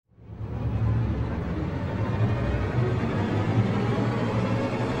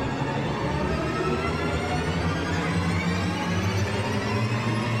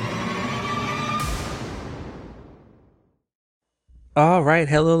All right,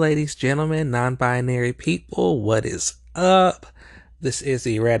 hello, ladies, gentlemen, non-binary people. What is up? This is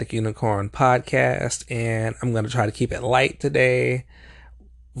the Erratic Unicorn podcast, and I'm going to try to keep it light today.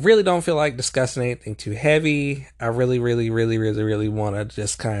 Really don't feel like discussing anything too heavy. I really want to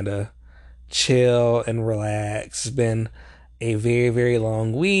just kind of chill and relax. It's been a very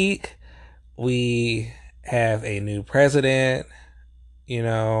long week. We have a new president, you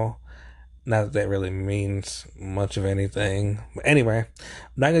know. Not that that really means much of anything. But anyway,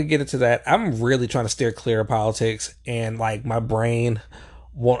 I'm not going to get into that. I'm really trying to steer clear of politics, and like my brain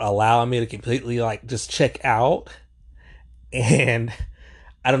won't allow me to completely like just check out. And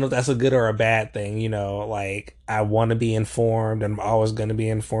I don't know if that's a good or a bad thing, like I want to be informed and I'm always going to be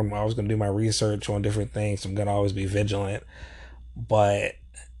informed. I'm always going to do my research on different things. I'm going to always be vigilant. But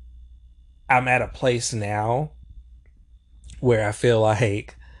I'm at a place now where I feel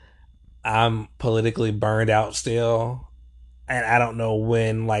like I'm politically burned out still, and I don't know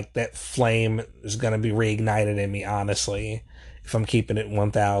when like that flame is gonna be reignited in me, honestly, if I'm keeping it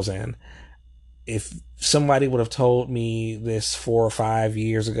 1000. If somebody would have told me this 4 or 5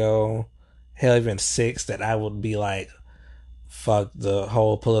 years ago, hell, even 6, that I would be like, fuck the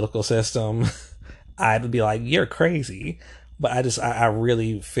whole political system, I'd be like, you're crazy. But I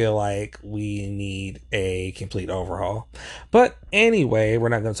really feel like we need a complete overhaul. But anyway, we're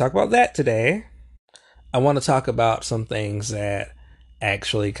not going to talk about that today. I want to talk about some things that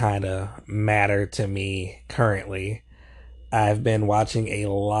actually kind of matter to me currently. I've been watching a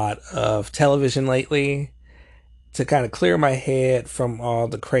lot of television lately to kind of clear my head from all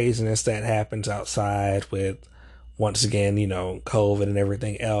the craziness that happens outside with, once again, COVID and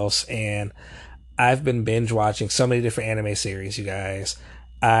everything else. And I've been binge watching so many different anime series, you guys.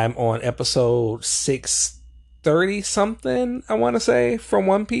 I'm on episode 630 something, I want to say, from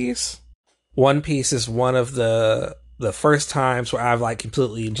One Piece. One Piece is one of the first times where I've like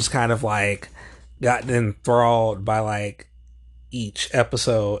completely just kind of like gotten enthralled by like each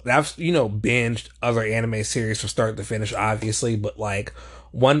episode. I've, binged other anime series from start to finish, obviously, but like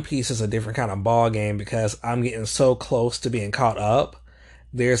One Piece is a different kind of ball game because I'm getting so close to being caught up.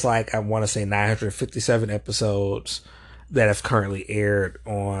 There's like, I want to say 957 episodes that have currently aired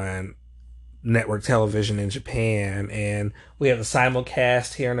on network television in Japan. And we have a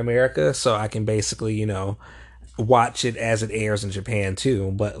simulcast here in America, so I can basically, watch it as it airs in Japan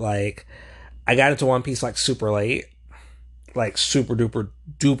too. But like, I got into One Piece like super late, like super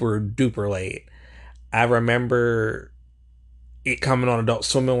duper late. I remember it coming on Adult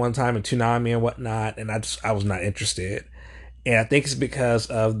Swim one time and Toonami and whatnot, and I was not interested. And I think it's because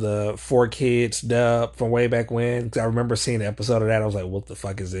of the 4Kids dub from way back when. Because I remember seeing an episode of that. I was like, what the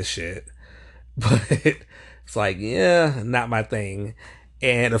fuck is this shit? But it's like, yeah, not my thing.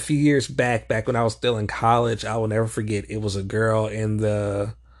 And a few years back when I was still in college, I will never forget, it was a girl in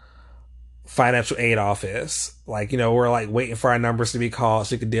the financial aid office. Like, we're like waiting for our numbers to be called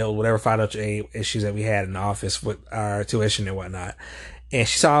so we could deal with whatever financial aid issues that we had in the office with our tuition and whatnot. And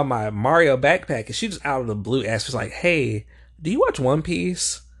she saw my Mario backpack and she just out of the blue asked me, like, hey, do you watch One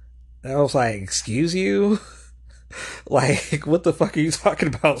Piece? And I was like, excuse you? Like, what the fuck are you talking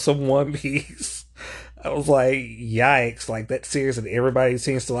about? Some One Piece? I was like, yikes. Like, that series that everybody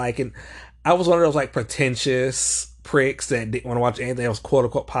seems to like. And I was one of those, like, pretentious pricks that didn't want to watch anything that was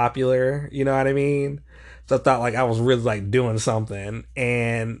quote-unquote popular. You know what I mean? So I thought, like, I was really, like, doing something.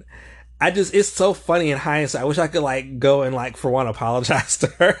 And it's so funny in hindsight. I wish I could, like, go and, like, for one, apologize to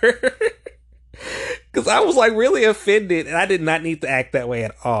her. Because I was like really offended and I did not need to act that way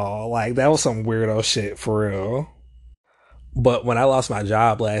at all. Like, that was some weirdo shit for real. But when I lost my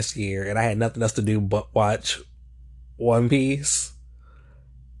job last year and I had nothing else to do but watch One Piece,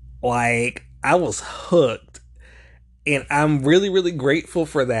 like, I was hooked. And I'm really grateful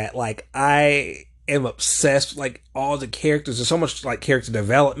for that. Like, I am obsessed with like all the characters. There's so much like character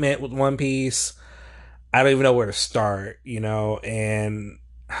development with One Piece. I don't even know where to start, and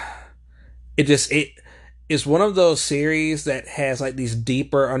it's one of those series that has like these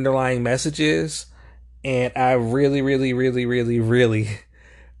deeper underlying messages, and I really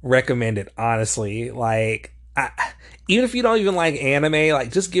recommend it, honestly. Like, even if you don't even like anime,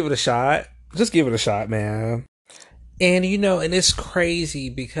 like, just give it a shot. Just give it a shot, man. And and it's crazy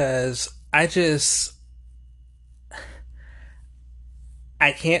because I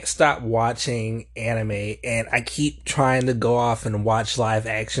can't stop watching anime, and I keep trying to go off and watch live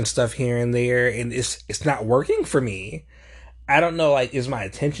action stuff here and there, and it's not working for me. I don't know, like, is my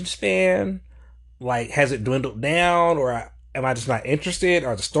attention span, like, has it dwindled down, or am I just not interested?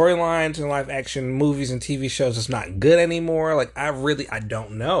 Are the storylines in live action movies and TV shows just not good anymore? Like, I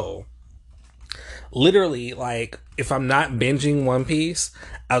don't know. literally, like, if I'm not binging One Piece,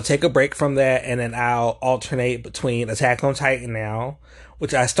 I'll take a break from that and then I'll alternate between Attack on Titan now,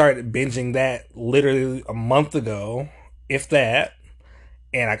 which I started binging that literally a month ago, if that,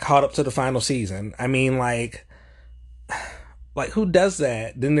 and I caught up to the final season. I mean, like who does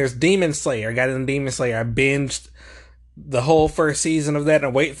that? Then there's Demon Slayer. I got in Demon Slayer. I binged the whole first season of that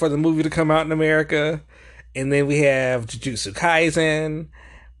and wait for the movie to come out in America. And then we have Jujutsu Kaisen,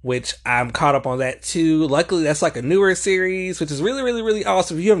 which I'm caught up on that too. Luckily, that's like a newer series, which is really, really, really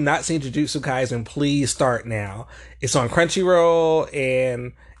awesome. If you have not seen Jujutsu Kaisen, please start now. It's on Crunchyroll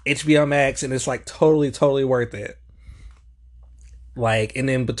and HBO Max, and it's like totally, totally worth it. Like, and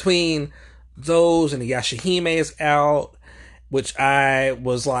then between those and the Yashahime is out, which I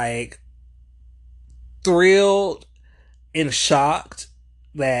was like thrilled and shocked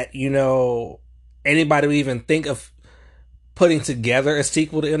that, anybody would even think of putting together a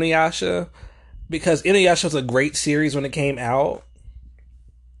sequel to Inuyasha, because Inuyasha was a great series when it came out.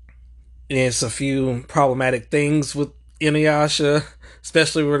 And it's a few problematic things with Inuyasha,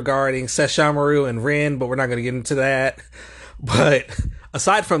 especially regarding Sesshomaru and Rin, but we're not going to get into that. But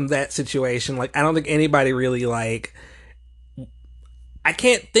aside from that situation, like, I don't think anybody really, like, I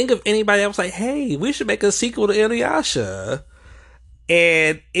can't think of anybody else like, hey, we should make a sequel to Inuyasha.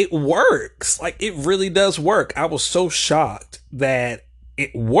 And it works. Like, it really does work. I was so shocked that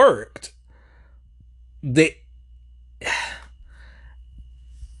it worked. That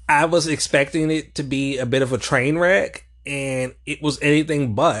I was expecting it to be a bit of a train wreck, and it was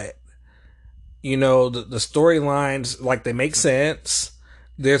anything but. The storylines, like, they make sense.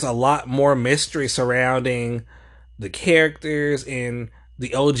 There's a lot more mystery surrounding the characters and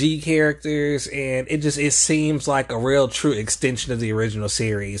the OG characters, and it seems like a real true extension of the original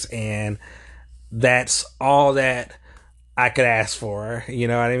series, and that's all that I could ask for. You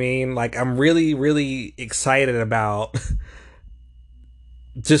know what I mean? Like, I'm really, really excited about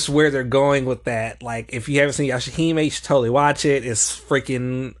just where they're going with that. Like, if you haven't seen Yashahime, you should totally watch it. It's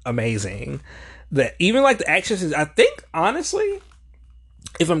freaking amazing. That even like the action scenes, I think, honestly,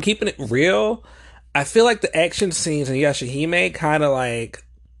 if I'm keeping it real, I feel like the action scenes in Yashahime kind of like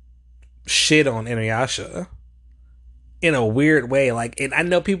shit on Inuyasha in a weird way. Like, and I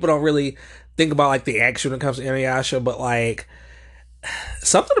know people don't really think about like the action when it comes to Inuyasha, but like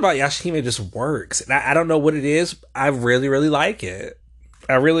something about Yashahime just works. And I don't know what it is. I really, really like it.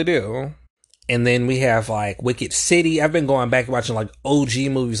 I really do. And then we have like Wicked City. I've been going back and watching like OG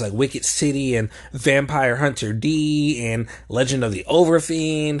movies like Wicked City and Vampire Hunter D and Legend of the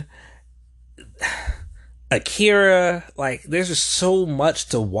Overfiend. Akira, like, there's just so much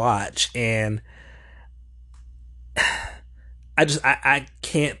to watch, and I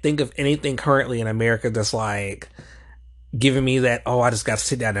can't think of anything currently in America that's like giving me that, oh, I just got to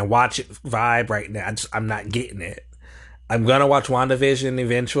sit down and watch it vibe right now. I'm not getting it. I'm gonna watch WandaVision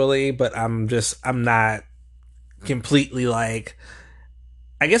eventually, but I'm not completely like,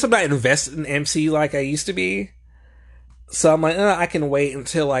 I guess I'm not invested in MC like I used to be. So I'm like, I can wait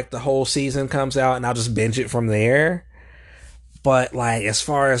until like the whole season comes out and I'll just binge it from there. But like, as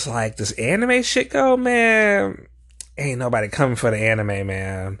far as like this anime shit go, man, ain't nobody coming for the anime,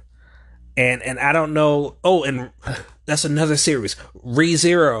 man. And I don't know. Oh, and that's another series,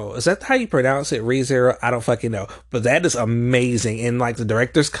 ReZero. Is that how you pronounce it? ReZero? I don't fucking know. But that is amazing. And like the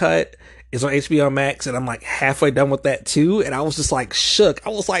director's cut is on HBO Max, and I'm like halfway done with that too. And I was just like shook. I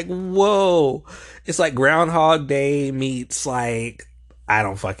was like, whoa. It's like Groundhog Day meets like, I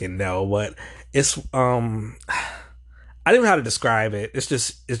don't fucking know, but it's I don't know how to describe it. It's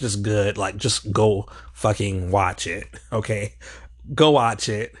just good. Like, just go fucking watch it. Okay. Go watch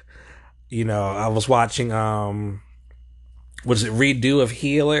it. I was watching Redo of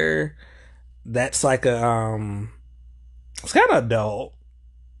Healer? That's like a it's kind of adult,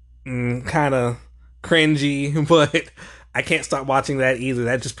 kind of cringy, but I can't stop watching that either.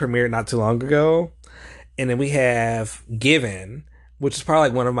 That just premiered not too long ago. And then we have Given, which is probably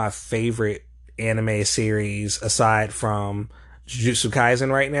like one of my favorite anime series aside from Jujutsu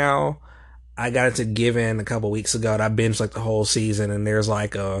Kaisen right now. I got into Given a couple weeks ago and I binged like the whole season, and there's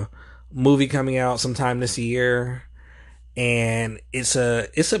like a movie coming out sometime this year, and it's a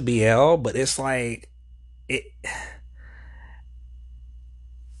BL, but it's like it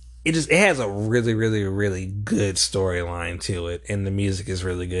has a really, really, really good storyline to it, and the music is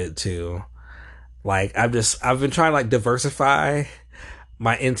really good too. Like, I've been trying to like diversify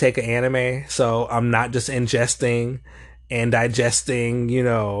my intake of anime, so I'm not just ingesting and digesting,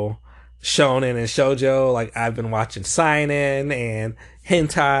 shonen and shoujo. Like, I've been watching seinen and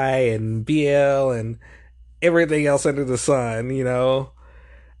hentai and BL and everything else under the sun,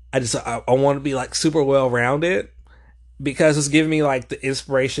 I want to be like super well rounded because it's giving me like the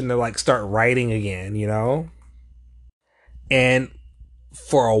inspiration to like start writing again, you know? And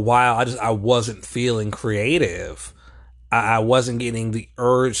for a while, I wasn't feeling creative. I wasn't getting the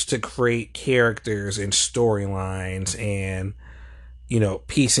urge to create characters and storylines and,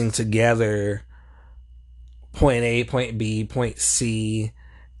 piecing together point A, point B, point C,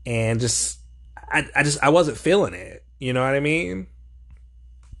 and I wasn't feeling it. You know what I mean?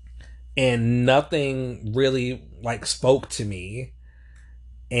 And nothing really like spoke to me.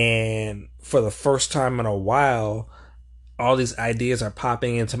 And for the first time in a while, all these ideas are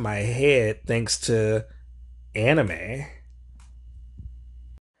popping into my head thanks to anime.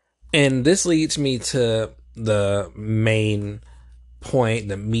 And this leads me to the main point,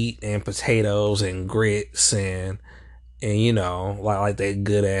 the meat and potatoes and grits and like that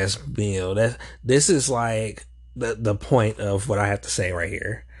good ass meal. That this is like the point of what I have to say right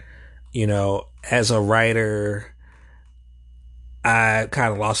here. As a writer, I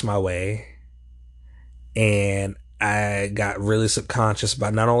kind of lost my way and I got really subconscious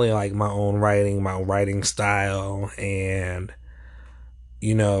about not only like my own writing style, and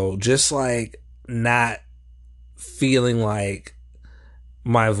just like not feeling like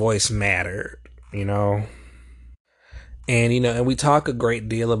my voice mattered, you know? And we talk a great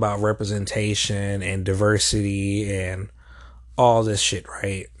deal about representation and diversity and all this shit,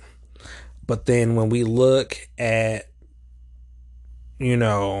 right? But then when we look at, you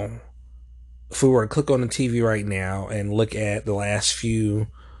know, if we were to click on the TV right now and look at the last few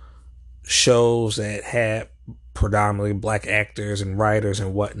shows that had predominantly black actors and writers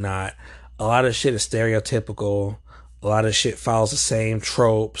and whatnot, a lot of shit is stereotypical. A lot of shit follows the same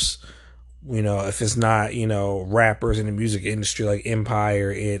tropes. If it's not, rappers in the music industry like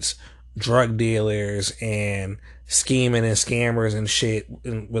Empire, it's drug dealers and scheming and scammers and shit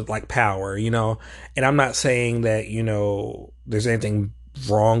with like power, And I'm not saying that, there's anything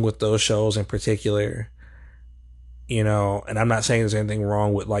wrong with those shows in particular, and I'm not saying there's anything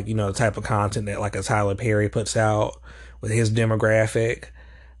wrong with like, the type of content that like a Tyler Perry puts out with his demographic,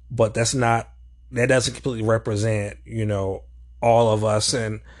 but that doesn't completely represent, all of us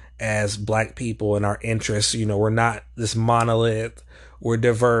and as black people and our interests. We're not this monolith. We're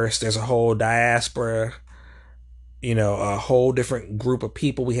diverse. There's a whole diaspora, a whole different group of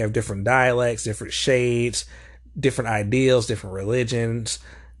people. We have different dialects, different shades, different ideals, different religions,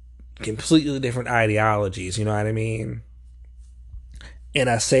 completely different ideologies. You know what I mean? And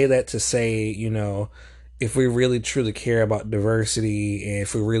I say that to say, if we really truly care about diversity and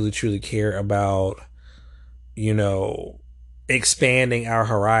if we really truly care about, expanding our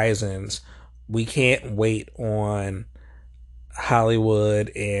horizons, we can't wait on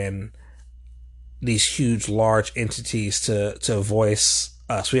Hollywood and these huge, large entities to voice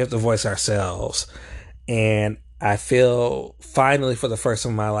us. We have to voice ourselves. And I feel, finally, for the first time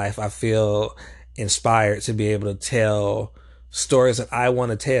in my life, I feel inspired to be able to tell stories that I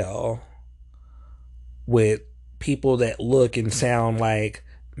want to tell with people that look and sound like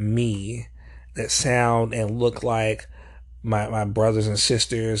me, that sound and look like my brothers and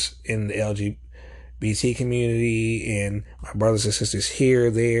sisters in the LGBT community and my brothers and sisters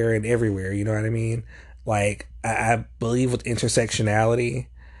here, there, and everywhere. You know what I mean? Like, I believe with intersectionality,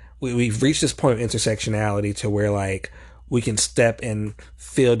 we've reached this point of intersectionality to where like we can step and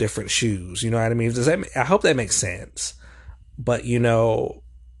fill different shoes. You know what I mean? I hope that makes sense. But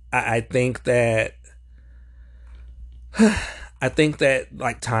I think that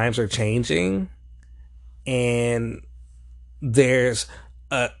like times are changing, and there's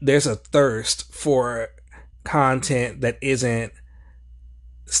a thirst for content that isn't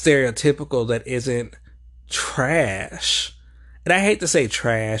stereotypical, that isn't trash. And I hate to say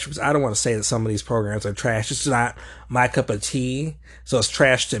trash because I don't want to say that some of these programs are trash. It's not my cup of tea. So it's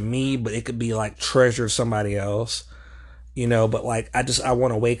trash to me, but it could be like treasure to somebody else, but like I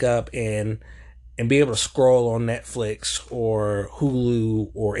want to wake up and be able to scroll on Netflix or Hulu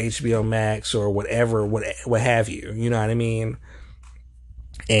or HBO Max or whatever, what have you, you know what I mean?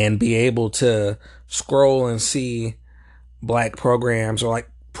 And be able to scroll and see black programs or like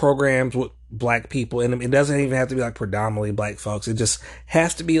programs with black people in them. It doesn't even have to be like predominantly black folks. It just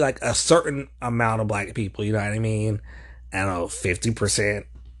has to be like a certain amount of black people, you know what I mean? I don't know, 50%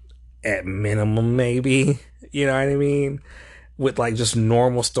 at minimum, maybe, you know what I mean? With like just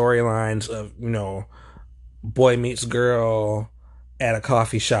normal storylines of, boy meets girl at a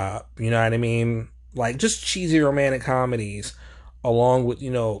coffee shop, you know what I mean? Like just cheesy romantic comedies along with,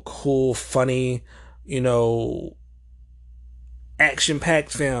 cool, funny, action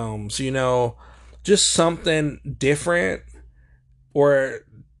packed films, just something different or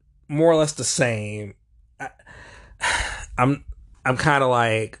more or less the same. I, I'm I'm kind of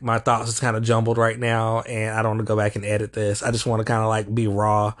like, my thoughts is kind of jumbled right now, and I don't want to go back and edit this. I just want to kind of like be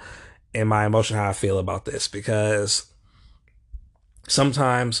raw in my emotion, how I feel about this, because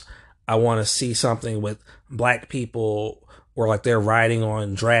sometimes I want to see something with black people where like they're riding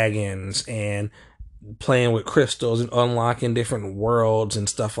on dragons and playing with crystals and unlocking different worlds and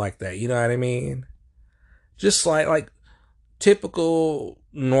stuff like that. You know what I mean? Just like typical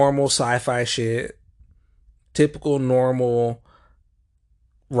normal sci-fi shit, typical normal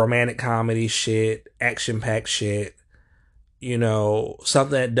romantic comedy shit, action-packed shit.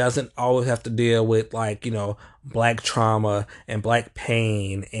 Something that doesn't always have to deal with like, black trauma and black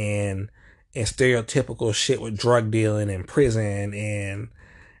pain and stereotypical shit with drug dealing and prison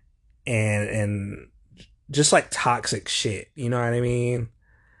and just like toxic shit. You know what I mean?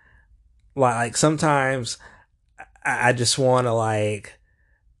 Like sometimes I just want to like,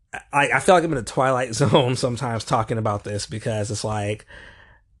 I feel like I'm in a twilight zone sometimes talking about this, because it's like,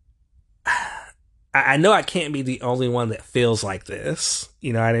 I know I can't be the only one that feels like this.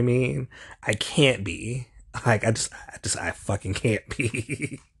 You know what I mean? I can't be. Like, I fucking can't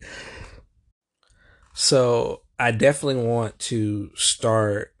be. So I definitely want to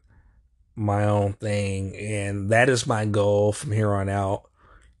start my own thing, and that is my goal from here on out.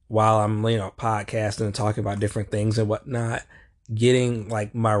 While I'm, podcasting and talking about different things and whatnot, getting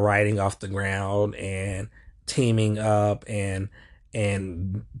like my writing off the ground and teaming up and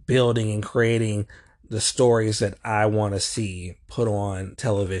building and creating the stories that I want to see put on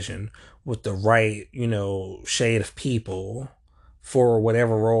television with the right, shade of people for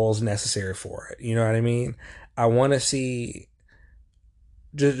whatever role is necessary for it. You know what I mean? I want to see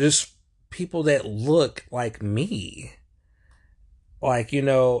just people that look like me, like,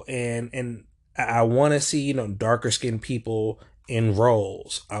 and I want to see, darker skinned people in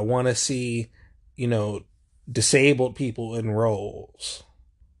roles. I want to see, disabled people in roles.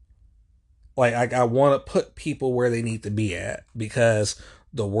 Like I want to put people where they need to be at, because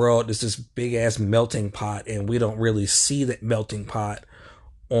the world is this big ass melting pot, and we don't really see that melting pot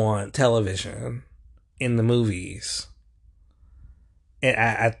on television, in the movies. And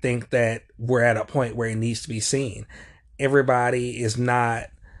I think that we're at a point where it needs to be seen. Everybody is not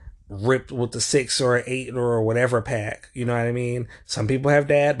ripped with the 6 or 8 or whatever pack. You know what I mean? Some people have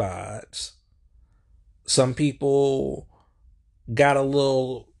dad bods. Some people got a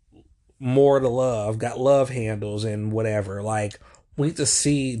little more to love, got love handles and whatever. Like, we need to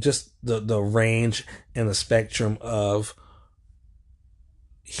see just the range and the spectrum of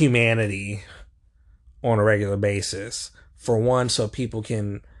humanity on a regular basis. For one, so people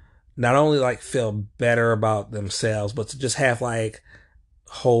can not only like feel better about themselves, but to just have like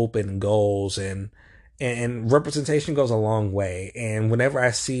hope and goals, and representation goes a long way. And whenever I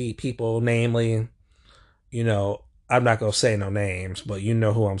see people, namely, I'm not gonna say no names, but you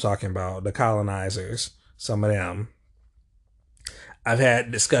know who I'm talking about, the colonizers, some of them. I've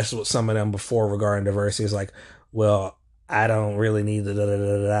had discussions with some of them before regarding diversity. It's like, well, I don't really need the da da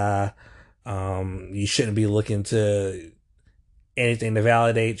da da. You shouldn't be looking to anything to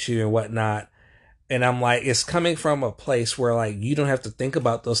validate you and whatnot. And I'm like, it's coming from a place where like you don't have to think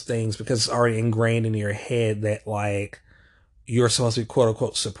about those things, because it's already ingrained in your head that like you're supposed to be quote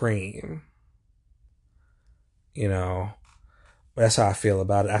unquote supreme. That's how I feel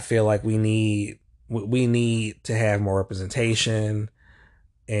about it. I feel like we need to have more representation,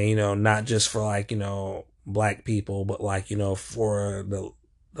 and not just for like, black people, but like, for the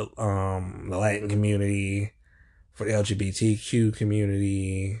Latin community, for the LGBTQ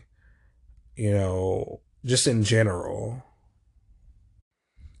community, just in general.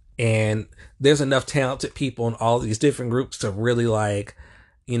 And there's enough talented people in all these different groups to really like,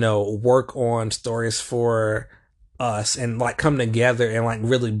 work on stories for us and like come together and like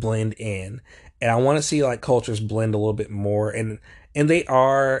really blend in. And I want to see like cultures blend a little bit more, and they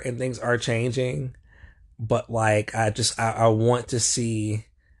are, and things are changing. But like I want to see,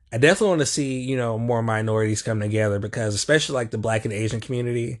 I definitely want to see, more minorities come together, because especially like the black and Asian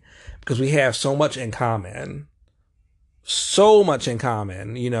community, because we have so much in common. So much in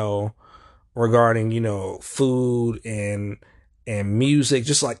common, regarding, food and music,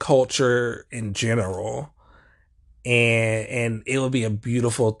 just like culture in general. And it would be a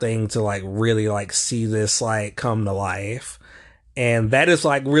beautiful thing to like really like see this like come to life. And that is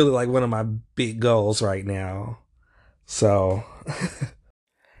like really like one of my big goals right now. So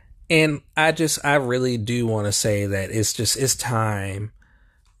and I really do want to say that it's time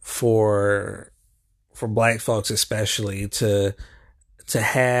for black folks especially to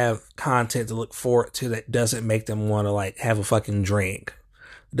have content to look forward to that doesn't make them want to like have a fucking drink,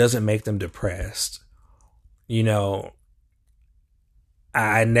 doesn't make them depressed. You know,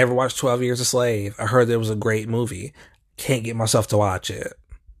 I never watched 12 Years a Slave. I heard that it was a great movie. Can't get myself to watch it.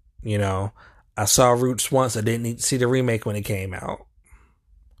 You know, I saw Roots once. I didn't need to see the remake when it came out.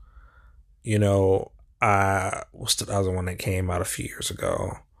 You know, what's the other one that came out a few years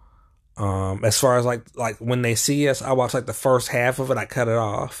ago? As far as like When They See Us, I watched like the first half of it. I cut it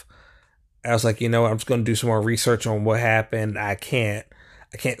off. I was like, you know what? I'm just going to do some more research on what happened. I can't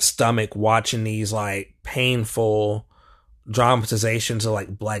stomach watching these like painful dramatizations of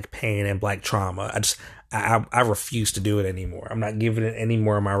like black pain and black trauma. I refuse to do it anymore. I'm not giving it any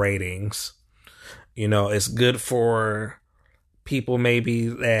more of my ratings. You know, it's good for people maybe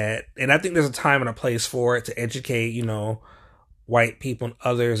that, and I think there's a time and a place for it to educate, you know, white people and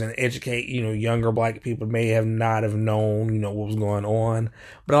others, and educate, you know, younger black people may have not have known, you know, what was going on.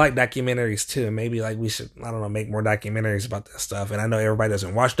 But I like documentaries too. Maybe like we should, I don't know, make more documentaries about that stuff. And I know everybody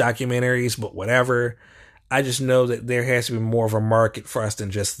doesn't watch documentaries, but whatever. I just know that there has to be more of a market for us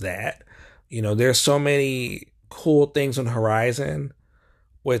than just that. You know, there's so many cool things on the horizon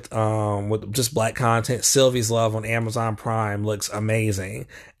with just black content. Sylvie's Love on Amazon Prime looks amazing.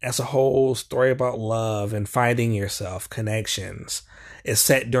 That's a whole story about love and finding yourself, connections. It's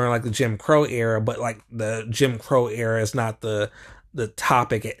set during like the Jim Crow era, but like the Jim Crow era is not the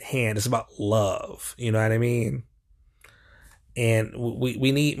topic at hand. It's about love. You know what I mean? And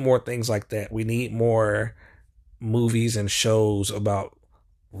we need more things like that. We need more movies and shows about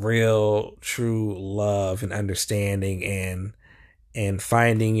real, true love and understanding and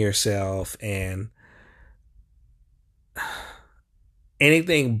finding yourself, and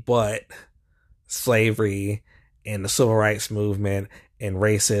anything but slavery and the civil rights movement and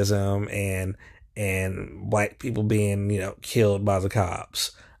racism and black people being, you know, killed by the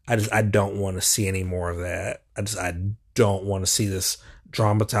cops. I don't want to see any more of that. I don't want to see this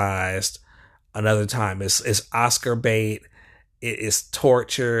dramatized another time. It's Oscar bait. It is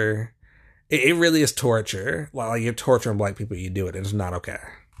torture. It really is torture. Like you're torturing black people, you do it. It's not okay.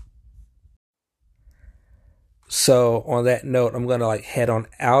 So on that note, I'm gonna like head on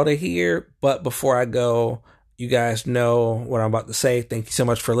out of here. But before I go, you guys know what I'm about to say. Thank you so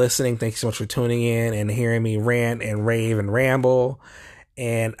much for listening. Thank you so much for tuning in and hearing me rant and rave and ramble.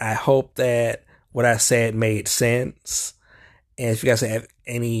 And I hope that what I said made sense. And if you guys have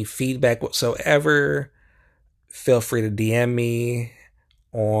any feedback whatsoever, feel free to DM me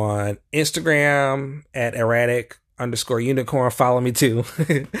on Instagram at erratic_unicorn. Follow me too.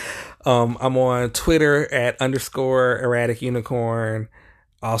 I'm on Twitter at _erratic unicorn.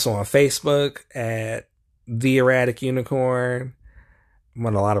 Also on Facebook at the erratic unicorn. I'm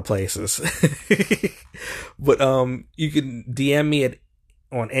on a lot of places. But you can DM me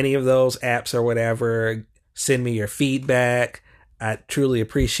on any of those apps or whatever. Send me your feedback. I truly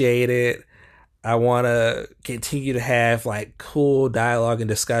appreciate it. I want to continue to have like cool dialogue and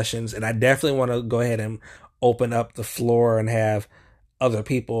discussions. And I definitely want to go ahead and open up the floor and have other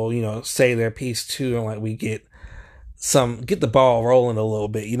people, you know, say their piece too. And like we get the ball rolling a little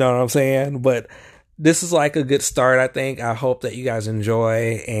bit, you know what I'm saying? But this is like a good start, I think. I hope that you guys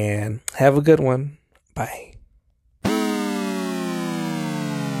enjoy and have a good one. Bye.